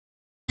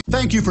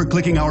Thank you for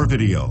clicking our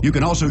video. You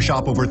can also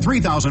shop over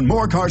 3,000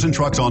 more cars and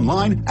trucks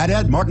online at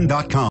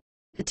edmartin.com.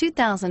 The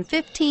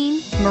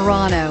 2015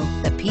 Murano,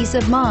 the peace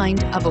of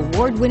mind of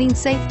award-winning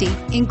safety,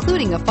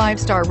 including a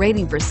 5-star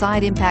rating for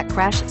side impact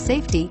crash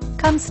safety,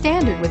 comes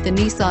standard with the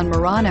Nissan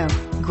Murano.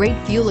 Great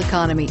fuel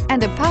economy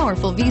and a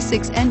powerful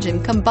V6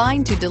 engine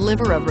combine to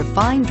deliver a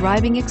refined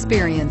driving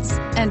experience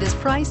and is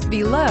priced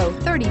below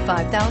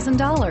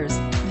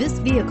 $35,000. This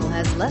vehicle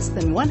has less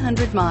than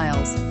 100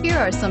 miles. Here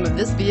are some of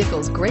this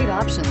vehicle's great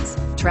options: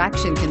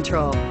 traction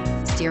control,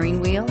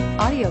 steering wheel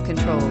audio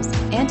controls,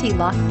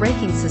 anti-lock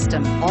braking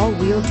system,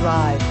 all-wheel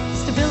drive,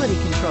 stability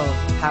control,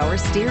 power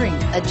steering,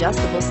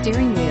 adjustable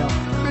steering wheel,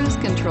 cruise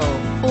control,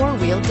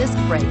 4-wheel disc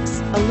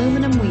brakes,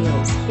 aluminum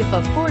wheels. If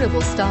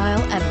affordable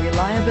style and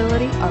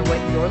reliability are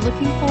what you're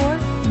looking for,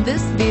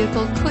 this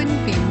vehicle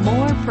couldn't be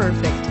more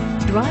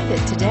perfect. Drive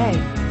it today.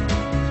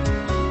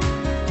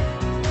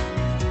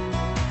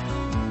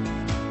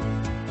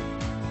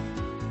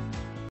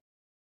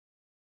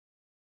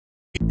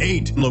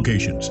 8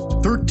 locations,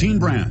 13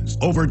 brands,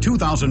 over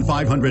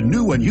 2,500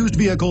 new and used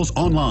vehicles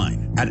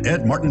online at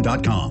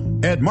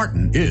edmartin.com. Ed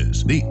Martin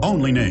is the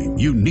only name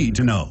you need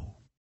to know.